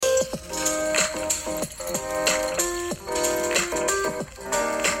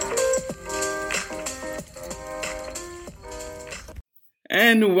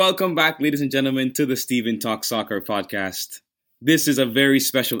And welcome back, ladies and gentlemen, to the Steven Talk Soccer podcast. This is a very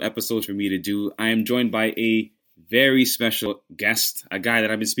special episode for me to do. I am joined by a very special guest, a guy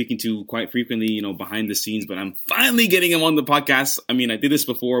that I've been speaking to quite frequently, behind the scenes, but I'm finally getting him on the podcast. I mean, I did this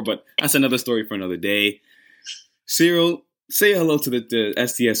before, but that's another story for another day. Cyril, say hello to the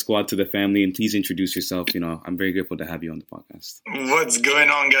STS squad, to the family, and please introduce yourself. I'm very grateful to have you on the podcast. What's going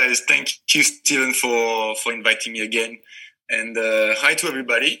on, guys? Thank you, Steven, for inviting me again. And hi to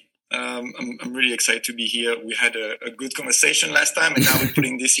everybody. I'm really excited to be here. We had a good conversation last time, and now we're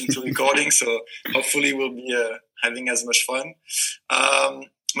putting this into recording. So hopefully we'll be having as much fun.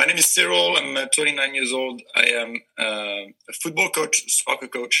 My name is Cyril. I'm 29 years old. I am a football coach, soccer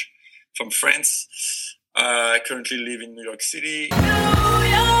coach from France. I currently live in New York City.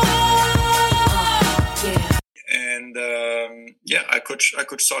 And I coach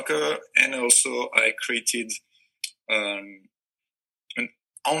soccer, and also I created an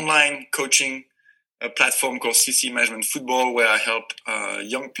online coaching platform called CC Management Football, where I help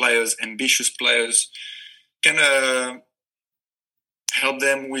young players, ambitious players, kind of help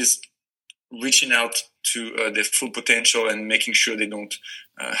them with reaching out to their full potential and making sure they don't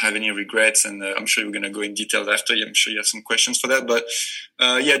have any regrets. And I'm sure we're going to go in details after. I'm sure you have some questions for that. But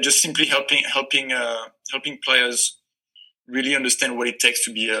just simply helping players really understand what it takes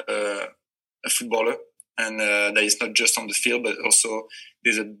to be a footballer. And that is not just on the field, but also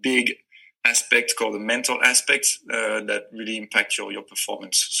there's a big aspect called the mental aspect that really impacts your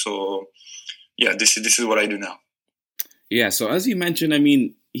performance. So, this is what I do now. Yeah, so as you mentioned, I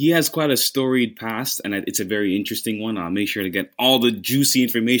mean, he has quite a storied past, and it's a very interesting one. I'll make sure to get all the juicy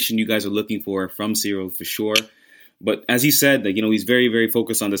information you guys are looking for from Cyril for sure. But as he said, he's very, very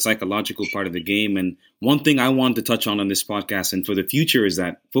focused on the psychological part of the game. And one thing I want to touch on this podcast and for the future is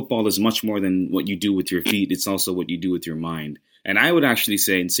that football is much more than what you do with your feet. It's also what you do with your mind. And I would actually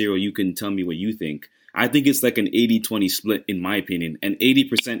say, and Cyril, you can tell me what you think, I think it's like an 80-20 split, in my opinion, and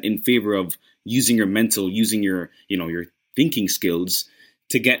 80% in favor of using your mental, using your thinking skills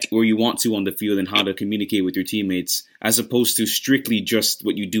to get where you want to on the field and how to communicate with your teammates, as opposed to strictly just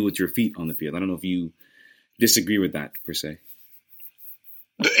what you do with your feet on the field. I don't know if you disagree with that, per se.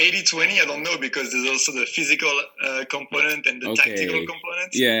 The 80-20, I don't know, because there's also the physical component and the tactical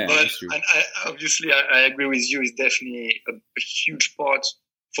component. Yeah, but that's true. I agree with you. It's definitely a huge part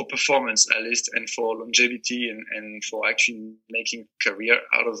for performance, at least, and for longevity and for actually making a career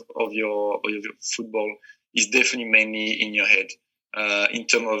out of your football is definitely mainly in your head. In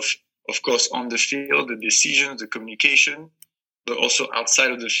terms of course, on the field, the decisions, the communication, but also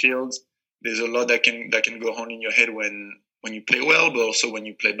outside of the field, there's a lot that can go on in your head when you play well, but also when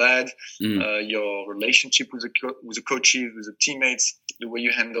you play bad. Your relationship with the coaches, with the teammates, the way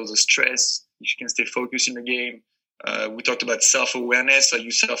you handle the stress, if you can stay focused in the game. We talked about self-awareness. Are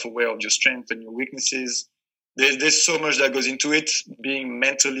you self-aware of your strengths and your weaknesses? There's so much that goes into it. Being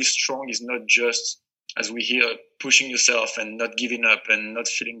mentally strong is not just, as we hear, pushing yourself and not giving up and not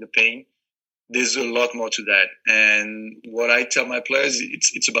feeling the pain. There's a lot more to that. And what I tell my players,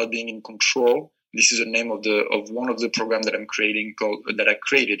 it's about being in control. This is the name of one of the programs that I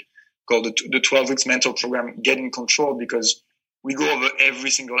created called the 12 Weeks Mental Program, Get in Control, because we go over every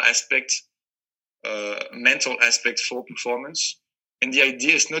single aspect, mental aspect for performance. And the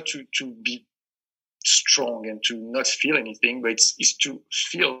idea is not to be strong and to not feel anything, but it's to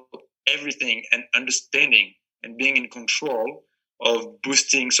feel everything and understanding and being in control of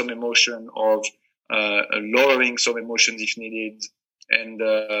boosting some emotion, of lowering some emotions if needed. And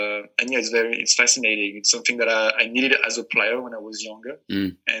it's fascinating. It's something that I needed as a player when I was younger,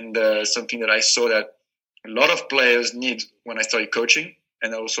 and something that I saw that a lot of players need when I started coaching.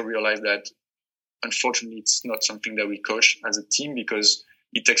 And I also realized that, unfortunately, it's not something that we coach as a team, because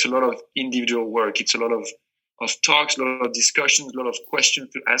it takes a lot of individual work. It's a lot of talks, a lot of discussions, a lot of questions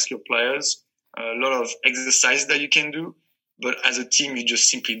to ask your players, a lot of exercises that you can do. But as a team, you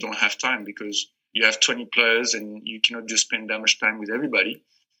just simply don't have time, because you have 20 players and you cannot just spend that much time with everybody.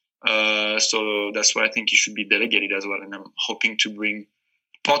 So that's why I think it should be delegated as well. And I'm hoping to bring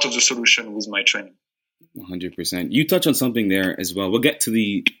part of the solution with my training. 100%. You touch on something there as well. We'll get to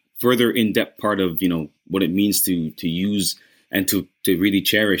the further in-depth part of, what it means to use and to really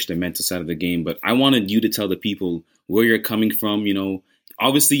cherish the mental side of the game. But I wanted you to tell the people where you're coming from.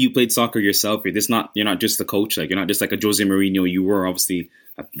 Obviously you played soccer yourself. You're not just a coach. Like, you're not just like a Jose Mourinho. You were obviously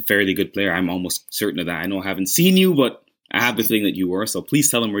a fairly good player. I'm almost certain of that. I know I haven't seen you, but I have the feeling that you were. So please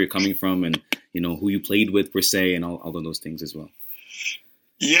tell them where you're coming from and, who you played with per se, and all of those things as well.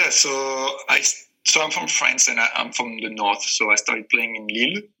 Yeah. So I'm from France, and I'm from the north. So I started playing in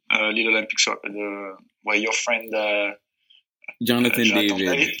Lille, Lille Olympic Soccer, where your friend Jonathan Jonathan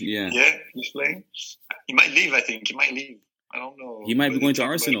David. Yeah. Yeah, he's playing. He might leave, I think. He might leave. I don't know. He might be going to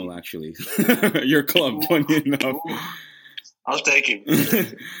Arsenal, actually. Your club, funny enough. I'll take him.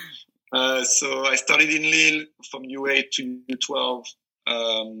 So I started in Lille from U8 to U12.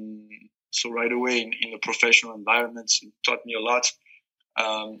 So right away in the professional environment, it taught me a lot.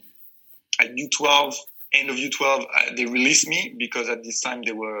 At U12, end of U12, they released me because at this time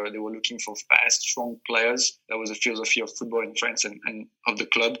they were looking for fast, strong players. That was the philosophy of football in France and of the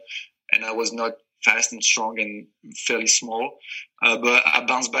club. And I was not fast and strong and fairly small. But I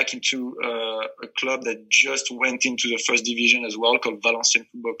bounced back into a club that just went into the first division as well, called Valenciennes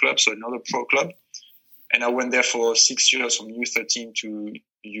Football Club, so another pro club. And I went there for 6 years, from U13 to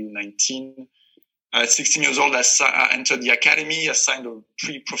U19. At 16 years old, I entered the academy. I signed a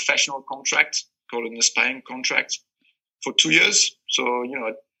pre-professional contract called an aspiring contract for 2 years. So,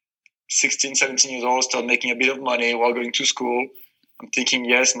 at 16, 17 years old, started making a bit of money while going to school. I'm thinking,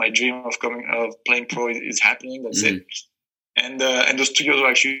 yes, my dream of playing pro is happening. That's it. And those 2 years were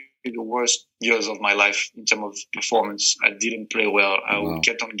actually the worst years of my life in terms of performance. I didn't play well. I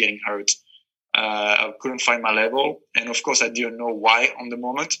kept on getting hurt. I couldn't find my level. And of course, I didn't know why on the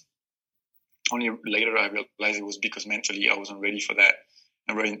moment. Only later I realized it was because mentally I wasn't ready for that.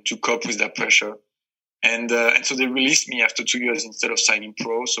 I'm ready to cope with that pressure. And so they released me after 2 years instead of signing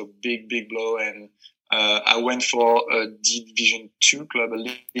pro. So big blow. And I went for a Division 2 club, a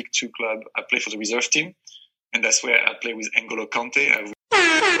League 2 club. I played for the reserve team. And that's where I played with N'Golo Kante.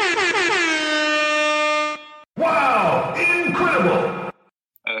 Wow, incredible!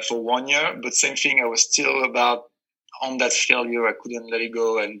 For 1 year, but same thing, I was still about on that failure. I couldn't let it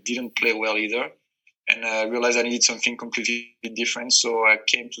go and didn't play well either. And I realized I needed something completely different. So I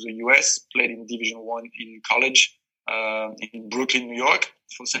came to the US, played in Division 1 in college in Brooklyn, New York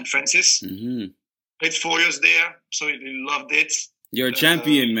for St. Francis. Mm-hmm. Played 4 years there, so I loved it. You're a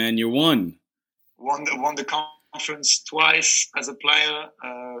champion, man. You're one. Won the conference twice as a player.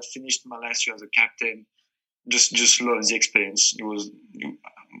 Finished my last year as a captain. Just loved the experience.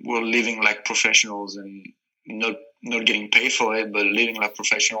 We're living like professionals and not getting paid for it, but living like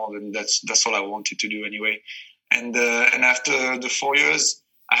professionals, and that's all I wanted to do anyway. And after the 4 years,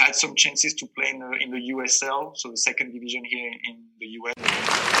 I had some chances to play in the USL, so the second division here in the US.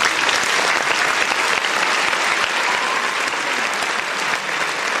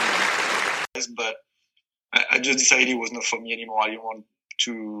 But I just decided it was not for me anymore. I didn't want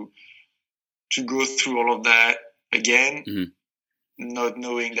to go through all of that again, not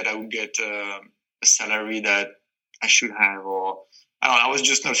knowing that I would get a salary that I should have, or I was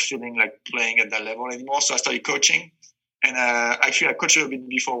just not feeling like playing at that level anymore. So I started coaching, and actually I coached a bit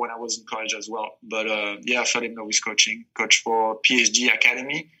before when I was in college as well. But I fell in love with coaching. Coached for PSG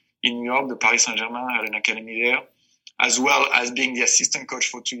Academy in New York, the Paris Saint-Germain had an academy there, as well as being the assistant coach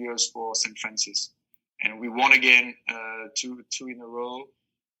for 2 years for St. Francis. And we won again, two in a row.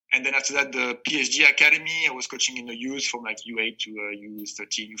 And then after that, the PSG Academy, I was coaching in the youth from like U8 to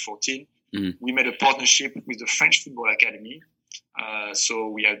U13, U14. We made a partnership with the French Football Academy. So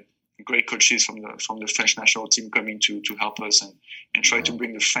we had great coaches from the French national team coming to help us and try to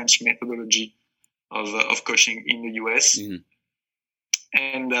bring the French methodology of coaching in the US.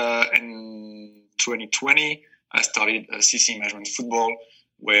 And in 2020, I started CC Management Football,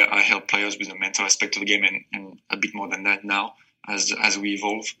 where I help players with the mental aspect of the game and a bit more than that now as we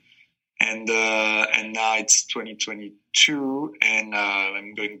evolve. And now it's 2022, and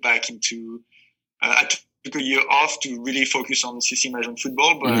I'm going back into. I took a year off to really focus on CC Management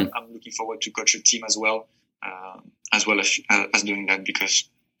Football, but I'm looking forward to coach a team as well as doing that, because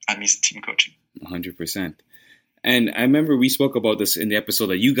I miss team coaching. 100%. And I remember we spoke about this in the episode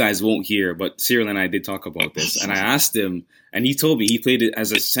that you guys won't hear, but Cyril and I did talk about this. And I asked him, and he told me he played it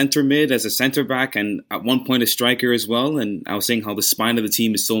as a center mid, as a center back, and at one point a striker as well. And I was saying how the spine of the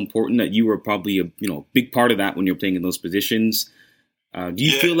team is so important, that you were probably a big part of that when you're playing in those positions. Do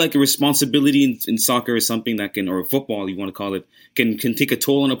you feel like a responsibility in soccer is something that can, or football, you want to call it, can take a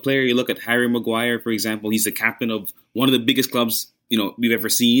toll on a player? You look at Harry Maguire, for example. He's the captain of one of the biggest clubs we've ever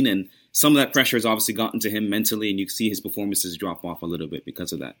seen, and some of that pressure has obviously gotten to him mentally, and you can see his performances drop off a little bit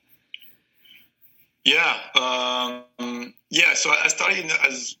because of that. So I started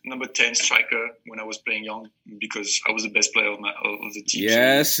as number 10 striker when I was playing young, because I was the best player of the team.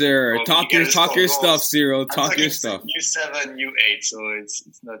 Yes, sir. Talk your stuff, Cyril. Talk your stuff. U7, U8, so it's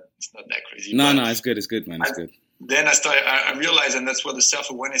not that crazy. No, it's good. It's good, man. It's good. Then I realized, and that's where the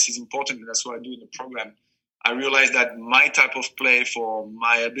self-awareness is important, and that's what I do in the program. I realized that my type of play for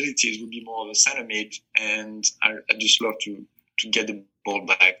my abilities would be more of a center mid, and I just love to get the ball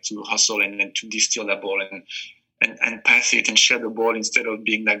back, to hustle and then to distill that ball and pass it and share the ball instead of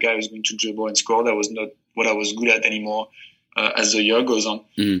being that guy who's going to dribble and score. That was not what I was good at anymore as the year goes on.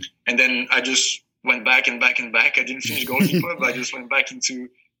 Mm. And then I just went back and back and back. I didn't finish goalkeeper, but I just went back into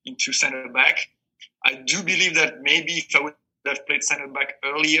center back. I do believe that maybe if I would have played center back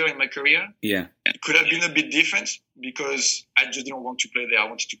earlier in my career, it could have been a bit different because I just didn't want to play there. I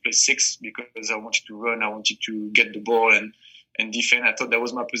wanted to play 6 because I wanted to run. I wanted to get the ball and defend. I thought that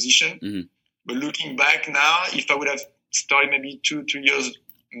was my position. Mm-hmm. But looking back now, if I would have started maybe 2-3 years,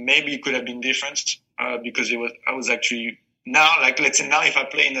 maybe it could have been different because I was actually now, like let's say now if I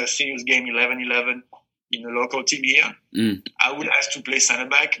play in a serious game 11-11 in a local team here, I would ask to play center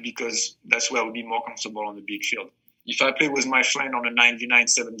back because that's where I would be more comfortable on the big field. If I play with my friend on a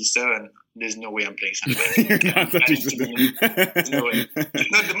 9v9-77, there's no way I'm playing center back. There's no way.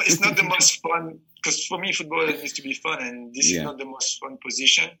 It's not the most fun, because for me, football needs to be fun, and this is not the most fun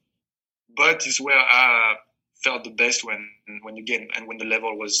position. But it's where I felt the best when the game and when the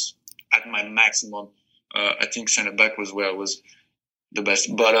level was at my maximum. I think center back was where I was the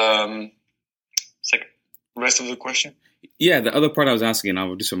best. But it's like rest of the question. Yeah, the other part I was asking, I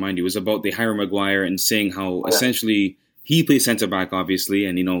will just remind you, was about the Harry Maguire and saying how essentially he plays centre back, obviously,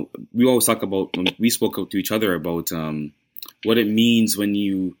 and we always talk about when we spoke to each other about what it means when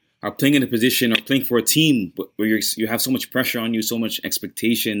you are playing in a position or playing for a team where you have so much pressure on you, so much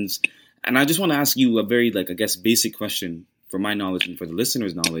expectations. And I just want to ask you a very, basic question for my knowledge and for the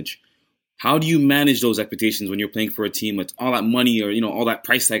listeners' knowledge. How do you manage those expectations when you're playing for a team with all that money or, all that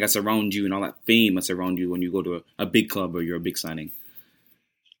price tag that's around you and all that fame that's around you when you go to a big club or you're a big signing?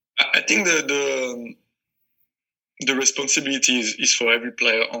 I think the responsibility is for every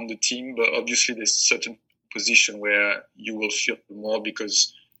player on the team, but obviously there's certain position where you will feel more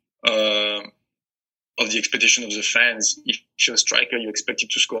because of the expectation of the fans. If you're a striker, you're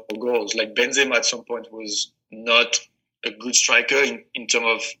expected to score goals. Like Benzema at some point was not a good striker in terms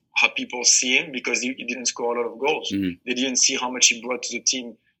of how people see him because he didn't score a lot of goals. Mm-hmm. They didn't see how much he brought to the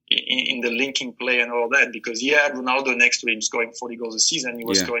team in the linking play and all that because he had Ronaldo next to him scoring 40 goals a season. He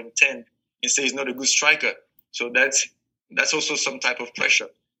was scoring 10. Instead, he's not a good striker. So that's also some type of pressure.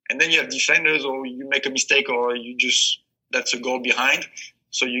 And then you have defenders or you make a mistake or that's a goal behind.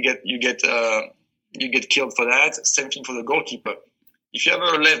 So you get killed for that. Same thing for the goalkeeper. If you have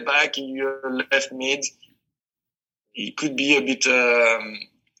a left back and you're left mid, it could be a bit,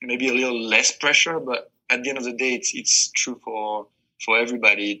 maybe a little less pressure, but at the end of the day, it's true for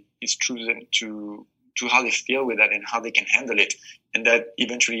everybody. It's true to how they feel with that and how they can handle it. And that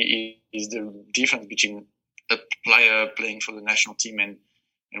eventually is the difference between a player playing for the national team and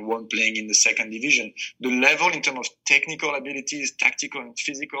one playing in the second division. The level in terms of technical abilities, tactical and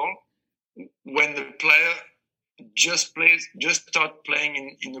physical, when the player just start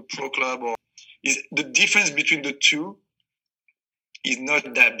playing in a pro club or is the difference between the two is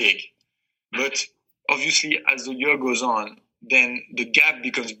not that big. But obviously, as the year goes on, then the gap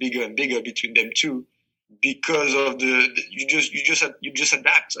becomes bigger and bigger between them two because of you just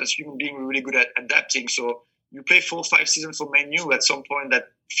adapt. As human beings, we're really good at adapting. So you play 4 or 5 seasons for Man U. At some point, that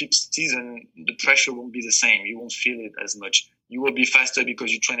 5th season, the pressure won't be the same. You won't feel it as much. You will be faster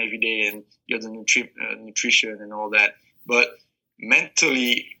because you train every day and you have the nutrition and all that. But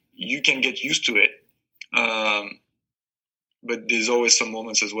mentally, you can get used to it. But there's always some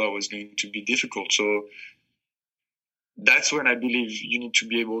moments as well where it's going to be difficult. So that's when I believe you need to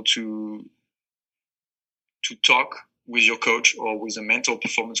be able to talk with your coach or with a mental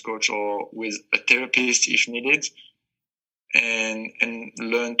performance coach or with a therapist if needed and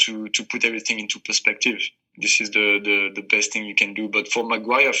learn to put everything into perspective. This is the best thing you can do. But for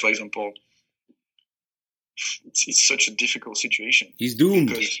Maguire, for example, it's such a difficult situation. He's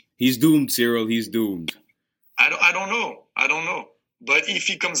doomed. He's doomed, Cyril. He's doomed. I don't know. But if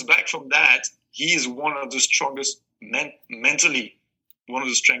he comes back from that, he is one of the strongest mentally, one of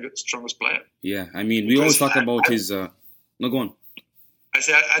the strongest players. Yeah, I mean, we always talk about his. No, go on. I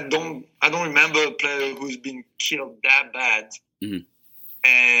say I don't remember a player who's been killed that bad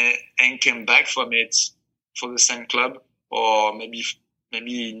and came back from it for the same club, or maybe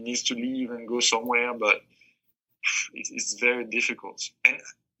he needs to leave and go somewhere, but it's very difficult. And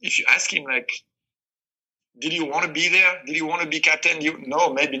if you ask him, like, did you want to be there? Did you want to be captain?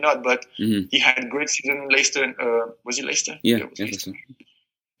 No, maybe not, but he had a great season in Leicester. Was he Leicester? Yeah, Leicester.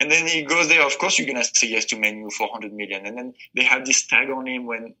 And then he goes there. Of course, you're going to say yes to Man U for 100 million. And then they have this tag on him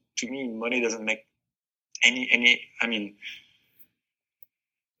when, to me, money doesn't make any. I mean,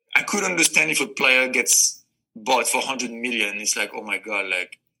 I could understand if a player gets bought for 100 million. It's like, oh my God,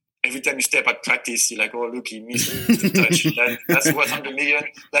 like, every time you step at practice, you're like, oh, look, he missed the touch. That's worth 100 million.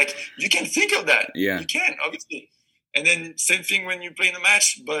 Like, you can think of that. Yeah. You can, obviously. And then same thing when you play in a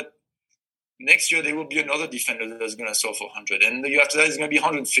match, but next year there will be another defender that's going to sell for 100. And the year after that is going to be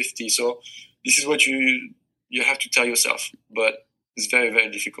 150. So this is what you have to tell yourself. But it's very, very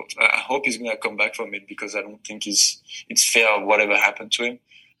difficult. I hope he's going to come back from it, because I don't think it's fair whatever happened to him.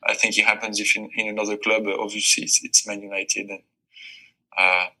 I think it happens if in another club. Obviously, it's Man United. And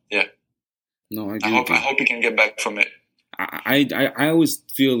yeah. No, I agree. I hope he can get back from it. I always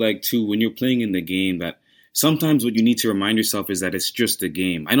feel like, too, when you're playing in the game, that sometimes what you need to remind yourself is that it's just a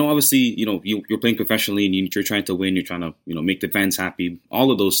game. I know, obviously, you're playing professionally and you're trying to win. You're trying to, make the fans happy,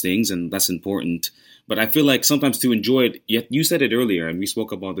 all of those things, and that's important. But I feel like sometimes to enjoy it, you said it earlier, and we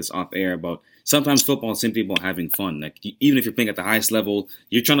spoke about this off air, about sometimes football is simply about having fun. Like, even if you're playing at the highest level,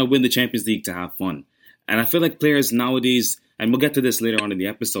 you're trying to win the Champions League to have fun. And I feel like players nowadays, and we'll get to this later on in the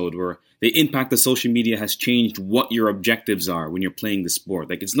episode, where the impact of social media has changed what your objectives are when you're playing the sport.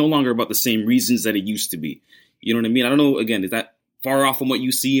 Like, it's no longer about the same reasons that it used to be. You know what I mean? I don't know, again, is that far off from what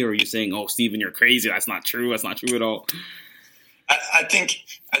you see, or are you saying, oh, Steven, you're crazy, that's not true at all? I think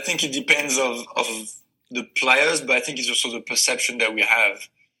it depends of the players, but I think it's also the perception that we have.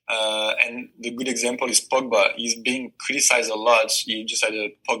 And the good example is Pogba. He's being criticized a lot. He just had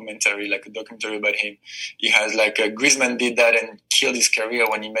a Pogmentary, like a documentary about him. He has Griezmann did that and killed his career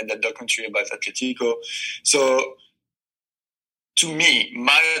when he made that documentary about Atletico. So to me,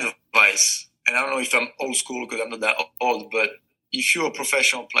 my advice, and I don't know if I'm old school because I'm not that old, but if you're a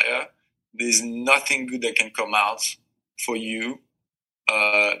professional player, there's nothing good that can come out for you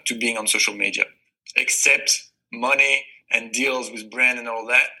to being on social media, except money and deals with brand and all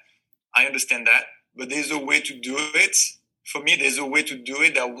that. I understand that, but there's a way to do it. For me, there's a way to do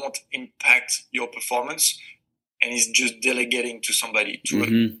it that won't impact your performance, and it's just delegating to somebody,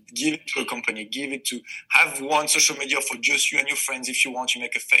 give it to a company, have one social media for just you and your friends. If you want, you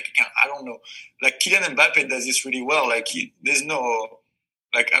make a fake account. I don't know. Like Kylian Mbappe does this really well. Like there's no,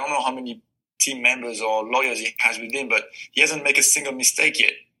 I don't know how many team members or lawyers he has with him, but he hasn't made a single mistake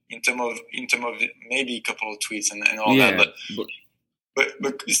yet in terms of maybe a couple of tweets and all that.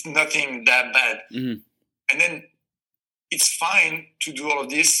 But it's nothing that bad. Mm-hmm. And then it's fine to do all of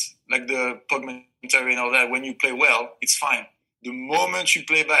this, like the Pogmentary and all that. When you play well, it's fine. The moment you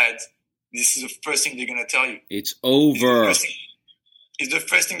play bad, this is the first thing they're going to tell you. It's over. It's the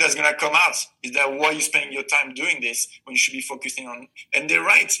first thing that's going to come out. Is that why you're spending your time doing this when you should be focusing on... And they're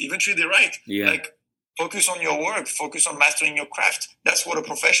right. Eventually, they're right. Yeah. Focus on your work. Focus on mastering your craft. That's what a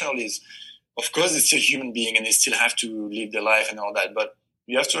professional is. Of course, it's a human being and they still have to live their life and all that. But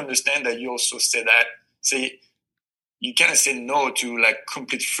you have to understand that you also you can't say no to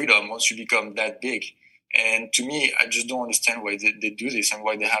complete freedom once you become that big. And to me, I just don't understand why they do this and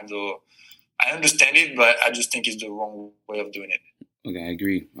why they have I understand it, but I just think it's the wrong way of doing it. Okay,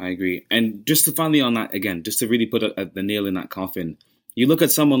 I agree. And just to finally on that, again, just to really put the nail in that coffin, you look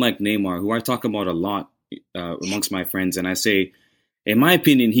at someone like Neymar, who I talk about a lot amongst my friends, and I say, in my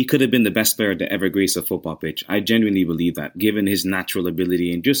opinion, he could have been the best player to ever grace a football pitch. I genuinely believe that, given his natural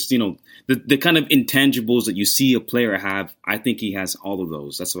ability and just, the kind of intangibles that you see a player have. I think he has all of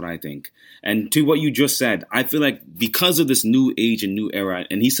those. That's what I think. And to what you just said, I feel like because of this new age and new era,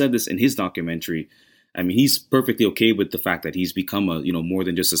 and he said this in his documentary, I mean, he's perfectly okay with the fact that he's become more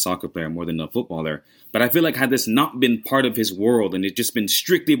than just a soccer player, more than a footballer. But I feel like had this not been part of his world and it just been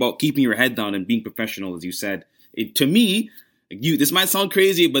strictly about keeping your head down and being professional, as you said, to me, this might sound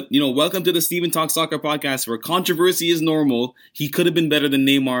crazy, but welcome to the Steven Talk Soccer podcast, where controversy is normal. He could have been better than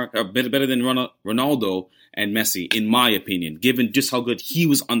Neymar, or better than Ronaldo and Messi, in my opinion, given just how good he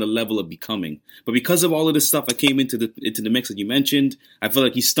was on the level of becoming. But because of all of this stuff that came into the mix that you mentioned, I feel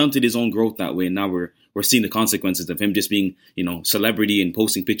like he stunted his own growth that way, and now we're seeing the consequences of him just being celebrity and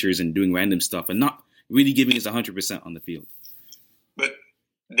posting pictures and doing random stuff and not really giving his 100% on the field. But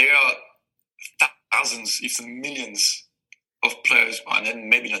there are thousands, if not millions, of players, and then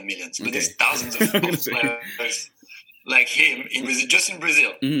maybe not millions, but there's thousands of players like him in Brazil, just in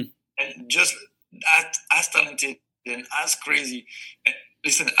Brazil, and just as talented and as crazy. And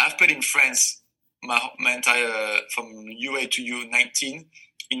listen, I've played in France my entire from UA to U19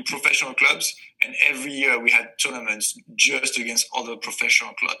 in professional clubs, and every year we had tournaments just against other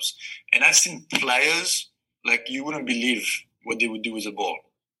professional clubs. And I've seen players like you wouldn't believe what they would do with a ball.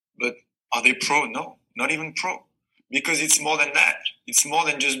 But are they pro? No, not even pro. Because it's more than that. It's more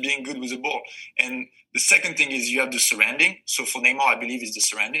than just being good with the ball. And the second thing is you have the surrounding. So for Neymar, I believe it's the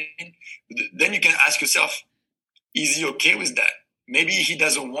surrounding. Then you can ask yourself, is he okay with that? Maybe he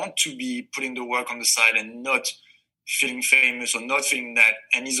doesn't want to be putting the work on the side and not feeling famous or not feeling that,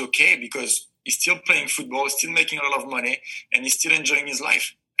 and he's okay because he's still playing football, still making a lot of money, and he's still enjoying his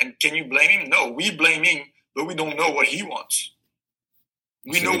life. And can you blame him? No, we blame him, but we don't know what he wants.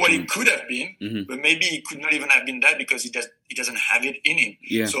 We know what it could have been, but maybe it could not even have been that because he doesn't have it in him.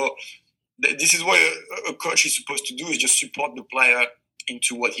 Yeah. So this is what a coach is supposed to do, is just support the player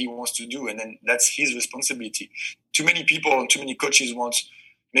into what he wants to do, and then that's his responsibility. Too many people, too many coaches want,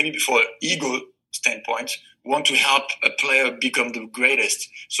 maybe for an ego standpoint, want to help a player become the greatest.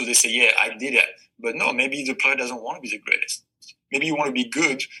 So they say, yeah, I did it. But no, maybe the player doesn't want to be the greatest. Maybe you want to be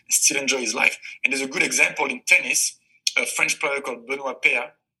good and still enjoy his life. And there's a good example in tennis, a French player called Benoit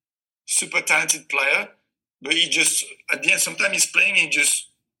Paire, super talented player, but he just, at the end, sometimes he's playing and he just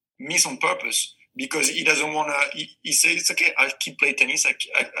miss on purpose because he doesn't want to, he says, it's okay, I'll keep playing tennis,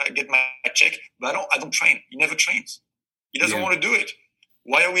 I get my check, but I don't train. He never trains. He doesn't want to do it.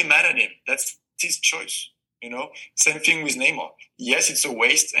 Why are we mad at him? That's his choice. Same thing with Neymar. Yes, it's a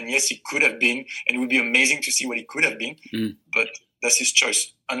waste, and yes, it could have been, and it would be amazing to see what it could have been, but that's his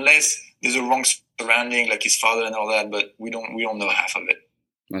choice. Unless there's a wrong surrounding, like his father and all that, but we don't know half of it.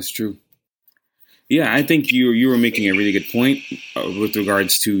 That's true. Yeah, I think you were making a really good point with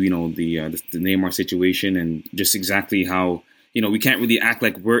regards to the Neymar situation and just exactly how we can't really act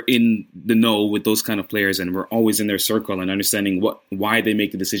like we're in the know with those kind of players and we're always in their circle and understanding why they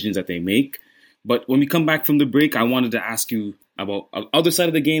make the decisions that they make. But when we come back from the break, I wanted to ask you about the other side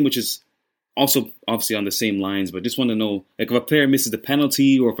of the game, which is also obviously on the same lines, but just want to know, like, if a player misses the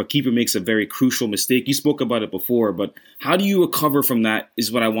penalty or if a keeper makes a very crucial mistake, you spoke about it before, but how do you recover from that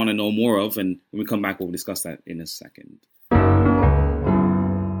is what I want to know more of. And when we come back, we'll discuss that in a second.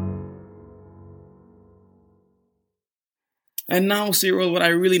 And now, Cyril, what I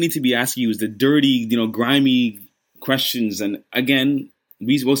really need to be asking you is the dirty, grimy questions. And again,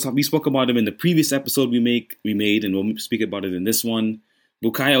 we spoke about them in the previous episode we made, and we'll speak about it in this one.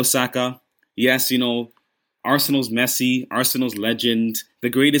 Bukayo Saka, yes, Arsenal's Messi, Arsenal's legend, the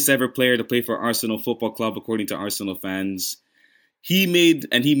greatest ever player to play for Arsenal Football Club, according to Arsenal fans. He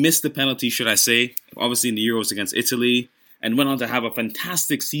missed the penalty, should I say, obviously in the Euros against Italy, and went on to have a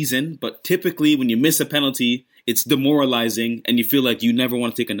fantastic season. But typically, when you miss a penalty, it's demoralizing, and you feel like you never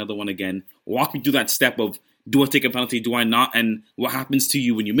want to take another one again. Walk me through that step of, do I take a penalty? Do I not? And what happens to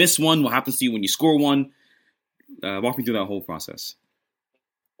you when you miss one? What happens to you when you score one? Walk me through that whole process.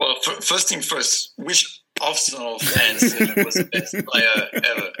 Well, first thing first, which Arsenal fans said he was the best player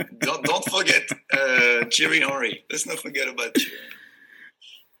ever? Don't forget Thierry Henry. Let's not forget about Thierry.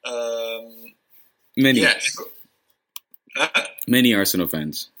 Many. Yeah. Many Arsenal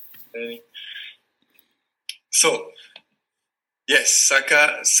fans. So, yes,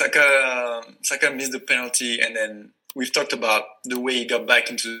 Saka missed the penalty, and then we've talked about the way he got back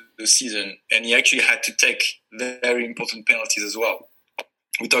into the season, and he actually had to take very important penalties as well.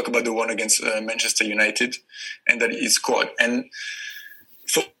 We talk about the one against Manchester United, and that he scored. And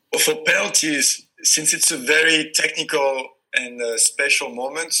for penalties, since it's a very technical and special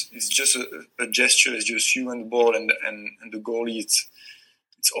moment, it's just a gesture. It's just you and the ball, and the goalie. It's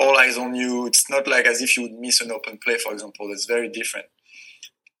all eyes on you. It's not like as if you would miss an open play, for example. It's very different.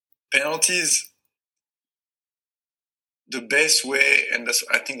 Penalties, the best way, and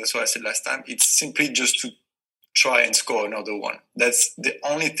I think that's what I said last time, it's simply just to try and score another one. That's the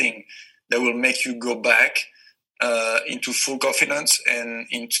only thing that will make you go back into full confidence and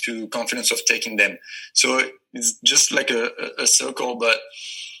into confidence of taking them. So it's just like a circle, but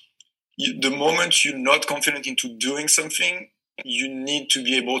the moment you're not confident into doing something, you need to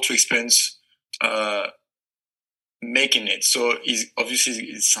be able to experience making it. So obviously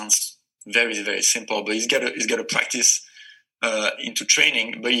it sounds very, very simple, but he's got to practice into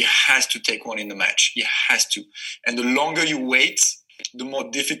training, but he has to take one in the match. He has to. And the longer you wait, the more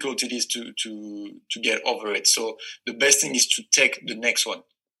difficult it is to get over it. So the best thing is to take the next one.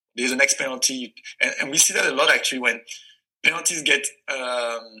 There's a next penalty. And we see that a lot actually when penalties get,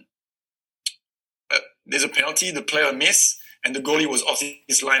 there's a penalty, the player miss, and the goalie was off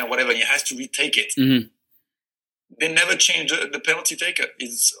his line or whatever, and he has to retake it. Mm-hmm. They never change the penalty taker.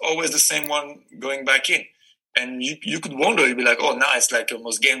 It's always the same one going back in. And you could wonder, you'd be like, oh, now it's like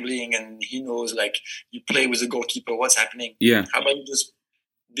almost gambling, and he knows, like, you play with the goalkeeper, what's happening? Yeah. How about you just,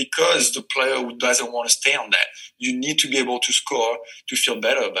 because the player who doesn't want to stay on that, you need to be able to score to feel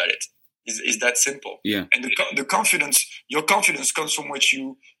better about it. It's that simple. Yeah. And the confidence, your confidence comes from what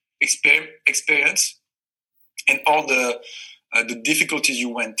you experience and all the difficulties you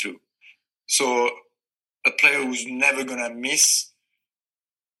went through. So a player who's never going to miss,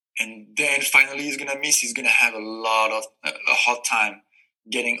 and then finally he's going to miss, he's going to have a hard time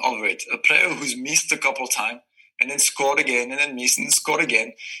getting over it. A player who's missed a couple times and then scored again and then missed and scored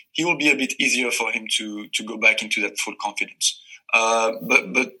again, he will be a bit easier for him to go back into that full confidence.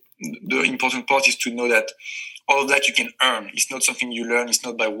 But the important part is to know that all of that you can earn. It's not something you learn. It's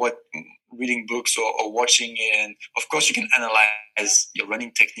not by reading books or watching it. And of course, you can analyze your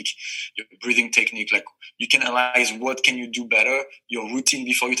running technique, your breathing technique. Like you can analyze what can you do better, your routine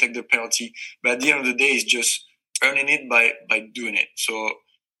before you take the penalty. But at the end of the day, it's just earning it by doing it. So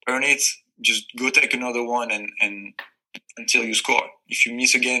earn it. Just go take another one and until you score. If you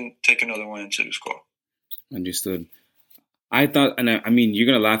miss again, take another one until you score. Understood. I thought, and I mean, you're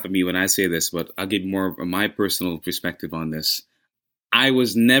going to laugh at me when I say this, but I'll give more of my personal perspective on this. I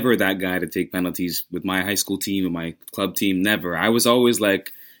was never that guy to take penalties with my high school team and my club team. Never. I was always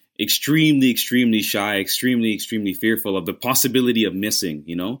like extremely, extremely shy, extremely, extremely fearful of the possibility of missing,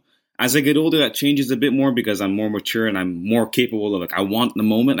 you know? As I get older, that changes a bit more because I'm more mature and I'm more capable of, like, I want the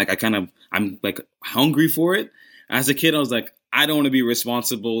moment. Like, I'm like hungry for it. As a kid, I was like, I don't want to be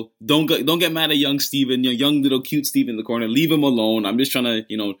responsible. Don't get mad at young Steven, young little cute Steven in the corner. Leave him alone. I'm just trying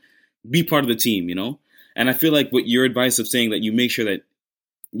to, be part of the team, And I feel like what your advice of saying that you make sure that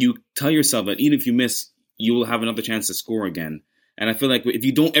you tell yourself that even if you miss, you will have another chance to score again. And I feel like if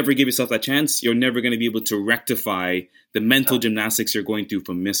you don't ever give yourself that chance, you're never going to be able to rectify the mental gymnastics you're going through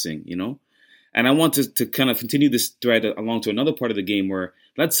from missing, And I want to kind of continue this thread along to another part of the game where,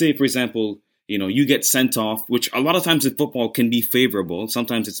 let's say, for example, you get sent off, which a lot of times in football can be favorable.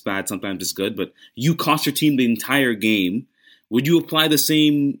 Sometimes it's bad, sometimes it's good, but you cost your team the entire game. Would you apply the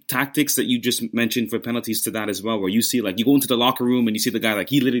same tactics that you just mentioned for penalties to that as well, where you see, like, you go into the locker room and you see the guy, like,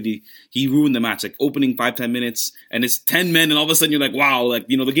 he ruined the match, like, opening 5-10 minutes, and it's 10 men, and all of a sudden you're like, wow, like,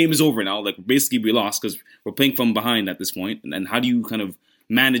 the game is over now. Like, basically we lost because we're playing from behind at this point. And how do you kind of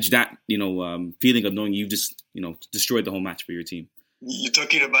manage that, feeling of knowing you just, destroyed the whole match for your team? You're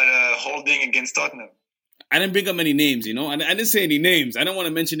talking about holding against Tottenham. I didn't bring up any names, I didn't say any names. I don't want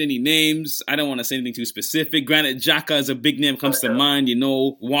to mention any names. I don't want to say anything too specific. Granted, Xhaka is a big name, comes to mind,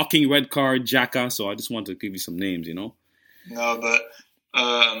 walking red card, Xhaka. So I just want to give you some names, No, but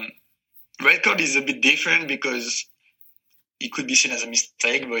red card is a bit different because it could be seen as a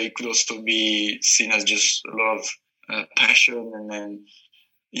mistake, but it could also be seen as just a lot of passion. And then,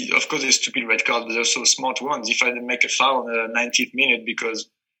 of course, there's stupid red card, but there's also smart ones. If I make a foul in the 90th minute, because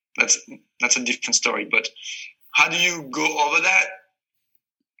that's a different story. But how do you go over that?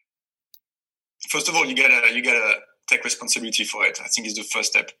 First of all, you gotta take responsibility for it. I think it's the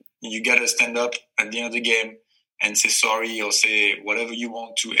first step. You gotta stand up at the end of the game and say sorry or say whatever you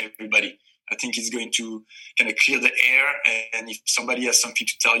want to everybody. I think it's going to kind of clear the air. And if somebody has something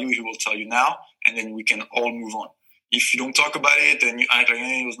to tell you, he will tell you now, and then we can all move on. If you don't talk about it and you act like,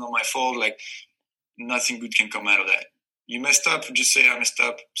 it was not my fault, like, nothing good can come out of that. You messed up, just say, I messed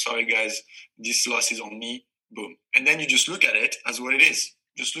up. Sorry, guys. This loss is on me. Boom. And then you just look at it as what it is.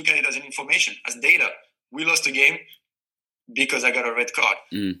 Just look at it as an information, as data. We lost a game because I got a red card.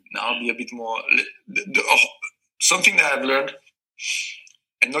 Now I'll be a bit more... something that I've learned,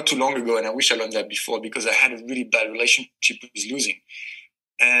 and not too long ago, and I wish I learned that before, because I had a really bad relationship with losing.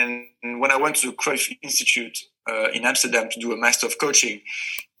 And when I went to the Cruyff Institute in Amsterdam to do a Master of Coaching,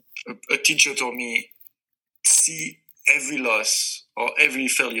 a teacher told me, see every loss or every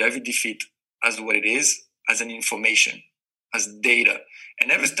failure, every defeat as what it is, as an information, as data.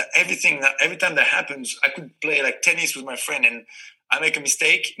 And every time that happens, I could play like tennis with my friend and I make a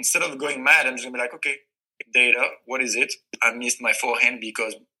mistake. Instead of going mad, I'm just going to be like, okay, data, what is it? I missed my forehand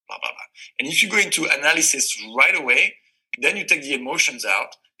because blah, blah, blah. And if you go into analysis right away, then you take the emotions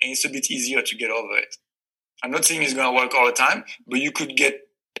out and it's a bit easier to get over it. I'm not saying it's going to work all the time, but you could get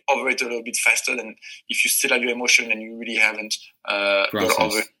over it a little bit faster than if you still have your emotion and you really haven't got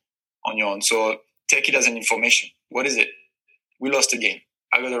over it on your own. So take it as an information. What is it? We lost a game.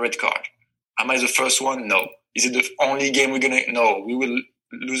 I got a red card. Am I the first one? No. Is it the only game we're going to... No, we will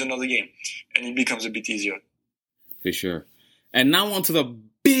lose another game. And it becomes a bit easier. For sure. And now on to the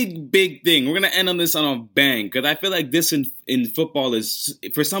big thing. We're going to end on this on a bang, because I feel like this in football is,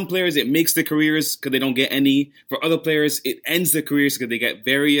 for some players, it makes their careers because they don't get any. For other players, it ends their careers because they get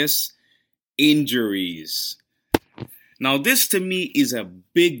various injuries. Now, this to me is a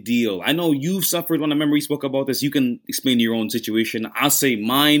big deal. I know you've suffered one. I remember we spoke about this. You can explain your own situation. I'll say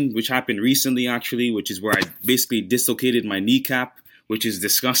mine, which happened recently, actually, which is where I basically dislocated my kneecap, which is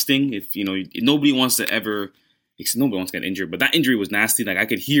disgusting. If nobody wants to get injured, but that injury was nasty. Like, I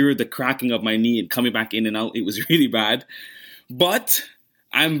could hear the cracking of my knee and coming back in and out. It was really bad. But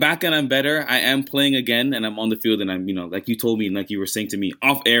I'm back and I'm better. I am playing again and I'm on the field, and I'm, like you told me and like you were saying to me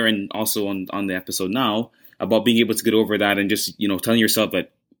off air and also on the episode now, about being able to get over that and just, telling yourself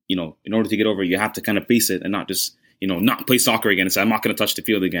that, in order to get over it, you have to kind of face it and not just, not play soccer again and say, I'm not going to touch the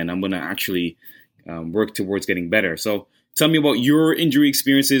field again. I'm going to actually work towards getting better. So tell me about your injury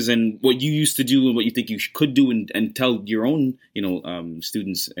experiences and what you used to do and what you think you could do and tell your own,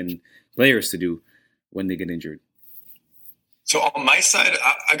 students and players to do when they get injured. So on my side,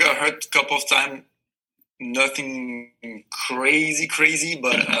 I got hurt a couple of times. Nothing crazy,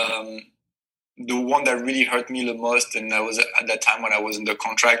 but the one that really hurt me the most, and that was at that time when I was under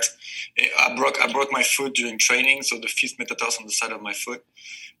contract, I broke my foot during training, so the fifth metatarsal on the side of my foot.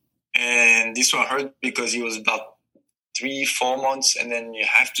 And this one hurt because it was about 3-4 months, and then you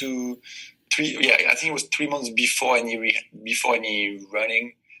have to I think it was 3 months before any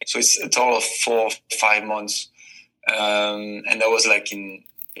running. So it's a total of 4-5 months. And that was like in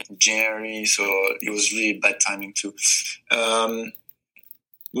January, so it was really bad timing too.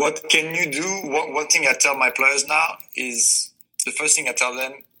 What can you do? One thing I tell my players now is, the first thing I tell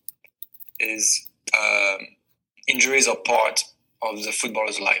them is injuries are part of the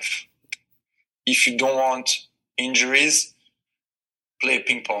footballer's life. If you don't want injuries, play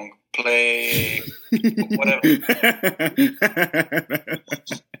ping pong, play whatever.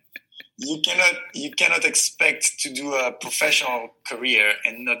 You cannot expect to do a professional career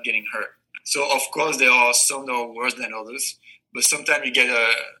and not getting hurt. So of course there are some that are worse than others, but sometimes you get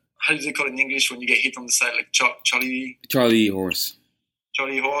how do they call it in English when you get hit on the side, like Charlie horse.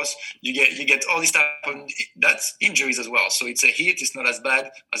 Charlie horse. You get all these type of, that's injuries as well. So it's a hit. It's not as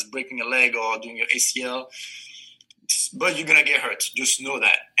bad as breaking a leg or doing your ACL, but you're gonna get hurt. Just know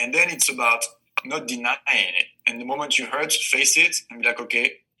that. And then it's about not denying it. And the moment you hurt, face it and be like,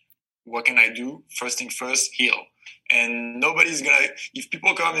 okay, what can I do? First thing first, heal. And nobody's gonna, if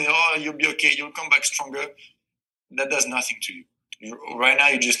people come and, you'll be okay, you'll come back stronger, that does nothing to you. Right now,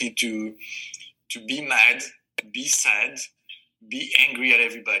 you just need to be mad, be sad, be angry at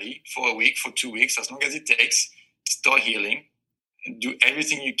everybody for a week, for 2 weeks, as long as it takes. Start healing. Do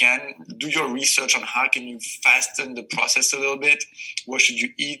everything you can. Do your research on how can you fasten the process a little bit. What should you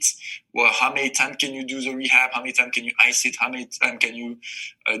eat? Well, how many times can you do the rehab? How many times can you ice it? How many times can you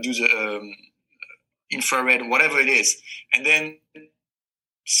do the infrared? Whatever it is, and then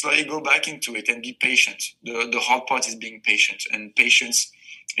slowly go back into it and be patient. The hard part is being patient, and patience,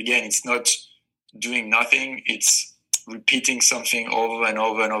 again, it's not doing nothing. It's repeating something over and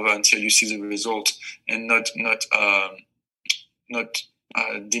over and over until you see the result, and not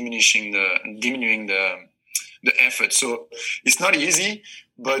diminishing the effort. So it's not easy,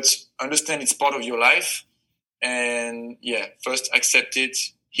 but understand it's part of your life. And first accept it,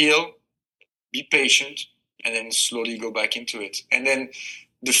 heal, be patient, and then slowly go back into it. And then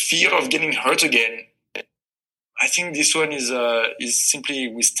the fear of getting hurt again, I think this one is simply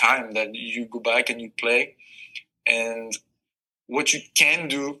with time that you go back and you play. And what you can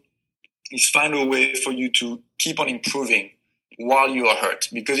do is find a way for you to keep on improving while you are hurt.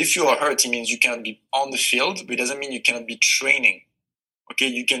 Because if you are hurt, it means you cannot be on the field, but it doesn't mean you cannot be training. Okay,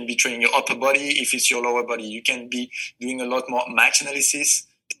 you can be training your upper body. If it's your lower body, you can be doing a lot more match analysis,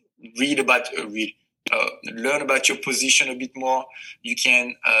 learn about your position a bit more. You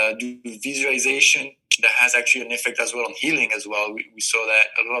can do visualization. That has actually an effect as well on healing as well. We saw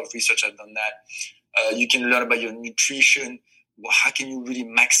that. A lot of research has done that. You can learn about your nutrition. How can you really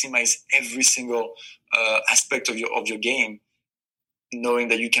maximize every single aspect of your game, knowing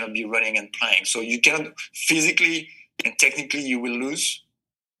that you cannot be running and playing. So you cannot physically and technically you will lose,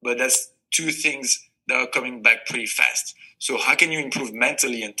 but that's two things that are coming back pretty fast. So how can you improve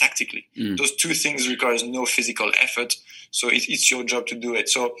mentally and tactically? Those two things requires no physical effort. So it's your job to do it.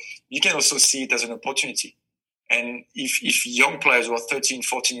 So you can also see it as an opportunity. And if young players who are 13,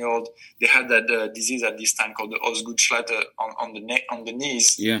 14-year-old, they had that disease at this time called the Osgood-Schlatter on the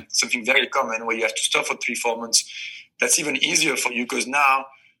knees, something very common where you have to stop for 3-4 months. That's even easier for you because now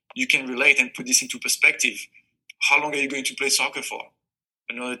you can relate and put this into perspective. How long are you going to play soccer for?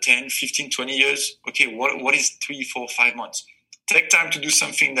 Another 10, 15, 20 years? Okay, what is 3, 4, 5 months? Take time to do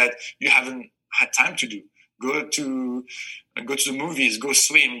something that you haven't had time to do. Go to the movies, go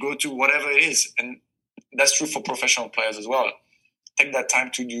swim, go to whatever it is. And that's true for professional players as well. Take that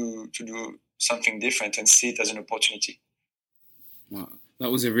time to do something different and see it as an opportunity. Wow. That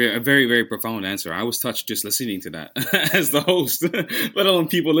was a very, very profound answer. I was touched just listening to that as the host, let alone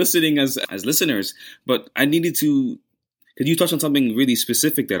people listening as listeners. But I needed to, because you touched on something really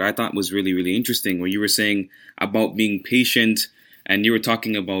specific that I thought was really, really interesting, where you were saying about being patient, and you were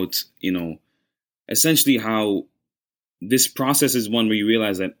talking about, essentially how this process is one where you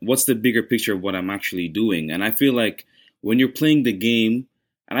realize that what's the bigger picture of what I'm actually doing. And I feel like when you're playing the game,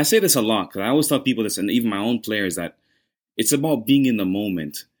 and I say this a lot, because I always tell people this, and even my own players, that it's about being in the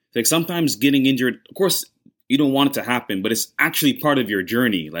moment. Like sometimes getting injured, of course, you don't want it to happen, but it's actually part of your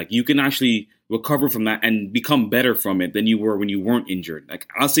journey. Like you can actually recover from that and become better from it than you were when you weren't injured. Like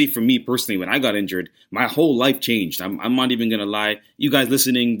I'll say for me personally, when I got injured, my whole life changed. I'm not even going to lie. You guys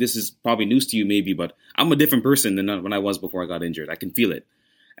listening, this is probably news to you maybe, but I'm a different person than when I was before I got injured. I can feel it.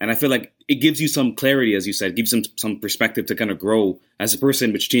 And I feel like it gives you some clarity, as you said, gives some perspective to kind of grow as a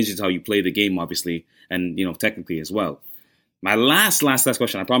person, which changes how you play the game, obviously, and, technically as well. My last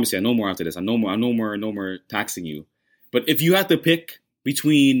question, I promise you, I know more after this. I know more taxing you. But if you had to pick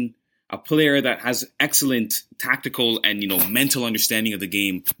between a player that has excellent tactical and, mental understanding of the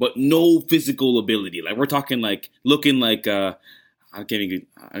game, but no physical ability, like we're talking like looking like, I don't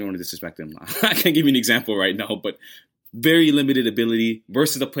want to disrespect him. I can't give you an example right now, but very limited ability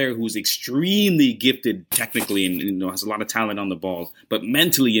versus a player who's extremely gifted technically and has a lot of talent on the ball, but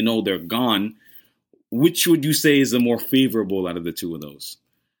mentally, they're gone. Which would you say is the more favorable out of the two of those?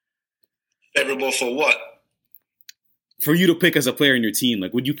 Favorable for what? For you to pick as a player in your team.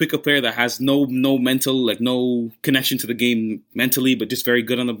 Like, would you pick a player that has no mental, like no connection to the game mentally, but just very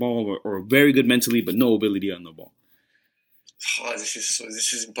good on the ball, or very good mentally, but no ability on the ball? Oh, this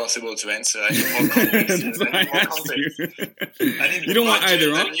is impossible to answer. I need more context. You don't want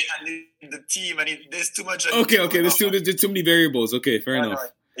either, huh? I need the team. There's too much. Okay. There's too many variables. Okay, fair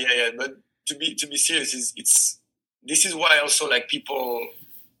enough. Yeah. But to be serious, this is why also like people.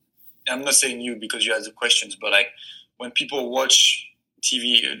 I'm not saying you because you ask the questions, but like when people watch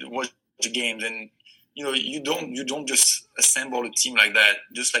TV, watch the games, and you don't just assemble a team like that,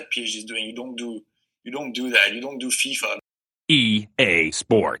 just like PSG is doing. You don't do that. You don't do FIFA. EA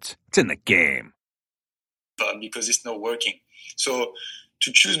Sports. It's in the game. Because it's not working. So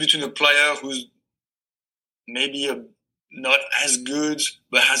to choose between a player who's maybe not as good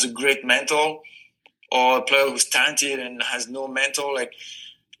but has a great mental, or a player who's talented and has no mental, like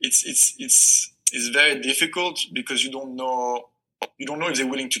it's very difficult because you don't know if they're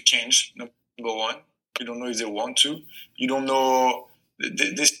willing to change. Number one, you don't know if they want to. You don't know.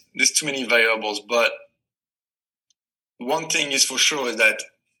 There's too many variables, but one thing is for sure is that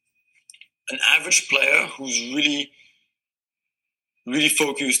an average player who's really, really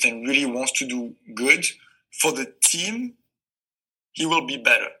focused and really wants to do good for the team, he will be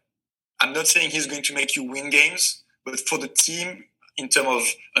better. I'm not saying he's going to make you win games, but for the team, in terms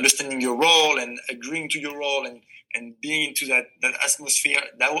of understanding your role and agreeing to your role and being into that atmosphere,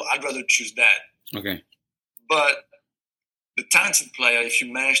 I'd rather choose that. Okay. But the talented player, if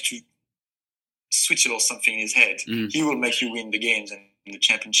you manage to switch it or something in his head, he will make you win the games and the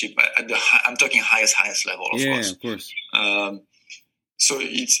championship I'm talking highest level, of course. Yeah, of course. So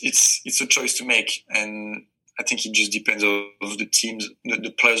it's a choice to make, and I think it just depends of the teams,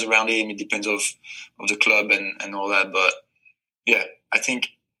 the players around him. It depends of the club and all that. But yeah, I think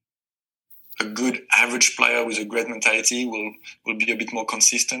a good average player with a great mentality will be a bit more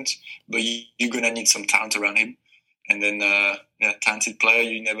consistent, but you're gonna need some talent around him. And then, talented player,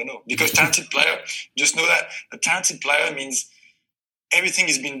 you never know. Because talented player, just know that a talented player means everything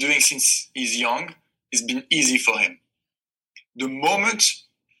he's been doing since he's young has been easy for him. The moment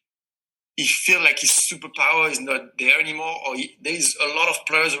he feels like his superpower is not there anymore, or there is a lot of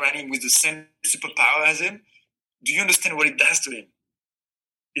players around him with the same superpower as him, do you understand what it does to him?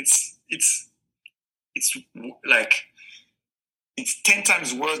 It's like... It's 10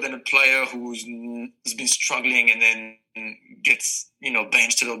 times worse than a player who's been struggling and then gets,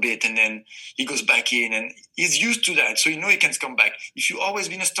 benched a little bit, and then he goes back in and he's used to that. So he can come back. If you've always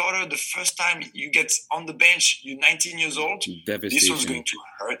been a starter, the first time you get on the bench, you're 19 years old, this was going to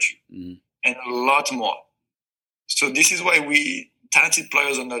hurt you and a lot more. So this is why talented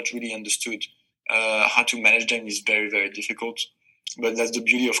players are not really understood. How to manage them is very, very difficult. But that's the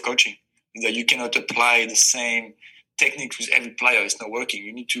beauty of coaching, is that you cannot apply the same technique with every player. It's not working.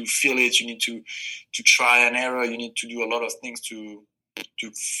 You need to feel it. You need to try and error. You need to do a lot of things to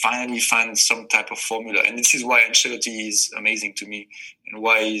finally find some type of formula. And this is why Ancelotti is amazing to me, and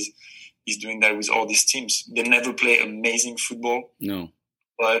why he's doing that with all these teams. They never play amazing football. No.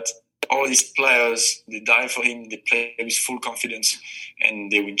 But all these players, they die for him. They play with full confidence,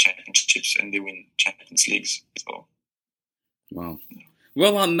 and they win championships and they win Champions Leagues. So, wow.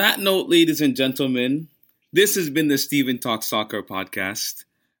 Well, on that note, ladies and gentlemen, this has been the Steven Talks Soccer podcast.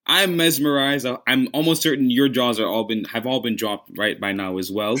 I'm mesmerized. I'm almost certain your jaws have all been dropped right by now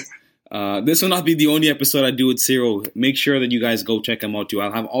as well. This will not be the only episode I do with Cyril. Make sure that you guys go check him out too.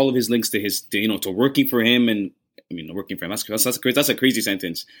 I'll have all of his links to working for him, and working for him. That's a crazy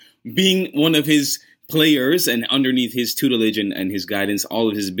sentence. Being one of his players and underneath his tutelage and his guidance, all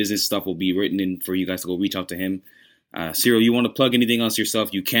of his business stuff will be written in for you guys to go reach out to him. Cyril, you want to plug anything else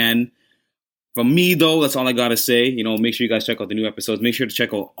yourself? You can. From me, though, that's all I got to say. Make sure you guys check out the new episodes. Make sure to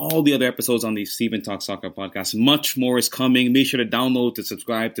check out all the other episodes on the Steven Talks Soccer podcast. Much more is coming. Make sure to download, to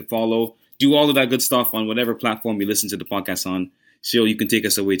subscribe, to follow. Do all of that good stuff on whatever platform you listen to the podcast on. Cyril, you can take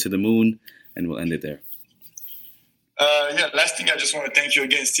us away to the moon, and we'll end it there. Last thing, I just want to thank you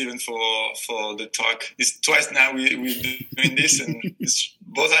again, Steven, for the talk. It's twice now we've been doing this, and it's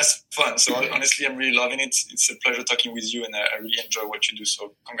both as fun. So honestly, I'm really loving it. It's a pleasure talking with you, and I really enjoy what you do.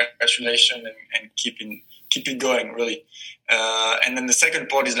 So congratulations, and keep it going, really. And then the second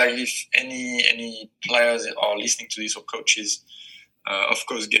part is like, if any players are listening to this or coaches, of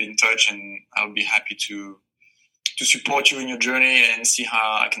course, get in touch, and I'll be happy to support you in your journey and see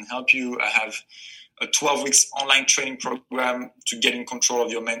how I can help you. I have a 12 weeks online training program to get in control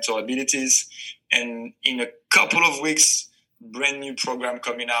of your mental abilities. And in a couple of weeks, brand new program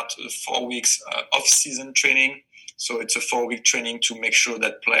coming out, 4 weeks off-season training. So it's a 4-week training to make sure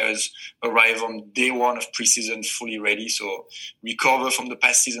that players arrive on day one of preseason fully ready. So recover from the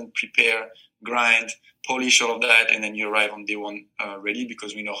past season, prepare, grind, polish all of that, and then you arrive on day one ready,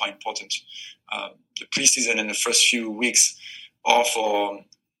 because we know how important the preseason and the first few weeks are for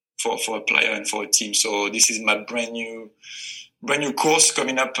a player and for a team. So this is my brand new course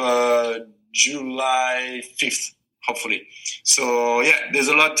coming up July 5th, hopefully. So there's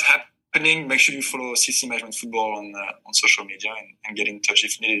a lot happening. Make sure you follow CC Management Football on social media and get in touch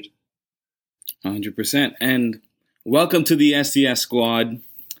if needed. 100%. And welcome to the STS squad.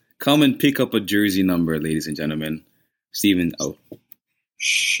 Come and pick up a jersey number, ladies and gentlemen. Steven out.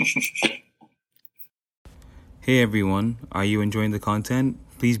 Hey everyone, are you enjoying the content?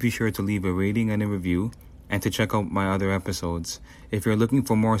 Please be sure to leave a rating and a review, and to check out my other episodes. If you're looking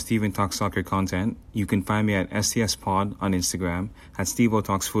for more Steven Talks Soccer content, you can find me at STS Pod on Instagram, at Stevo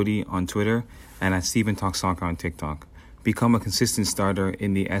Talks Footy on Twitter, and at Steven Talks Soccer on TikTok. Become a consistent starter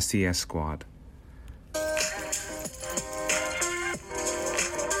in the STS squad.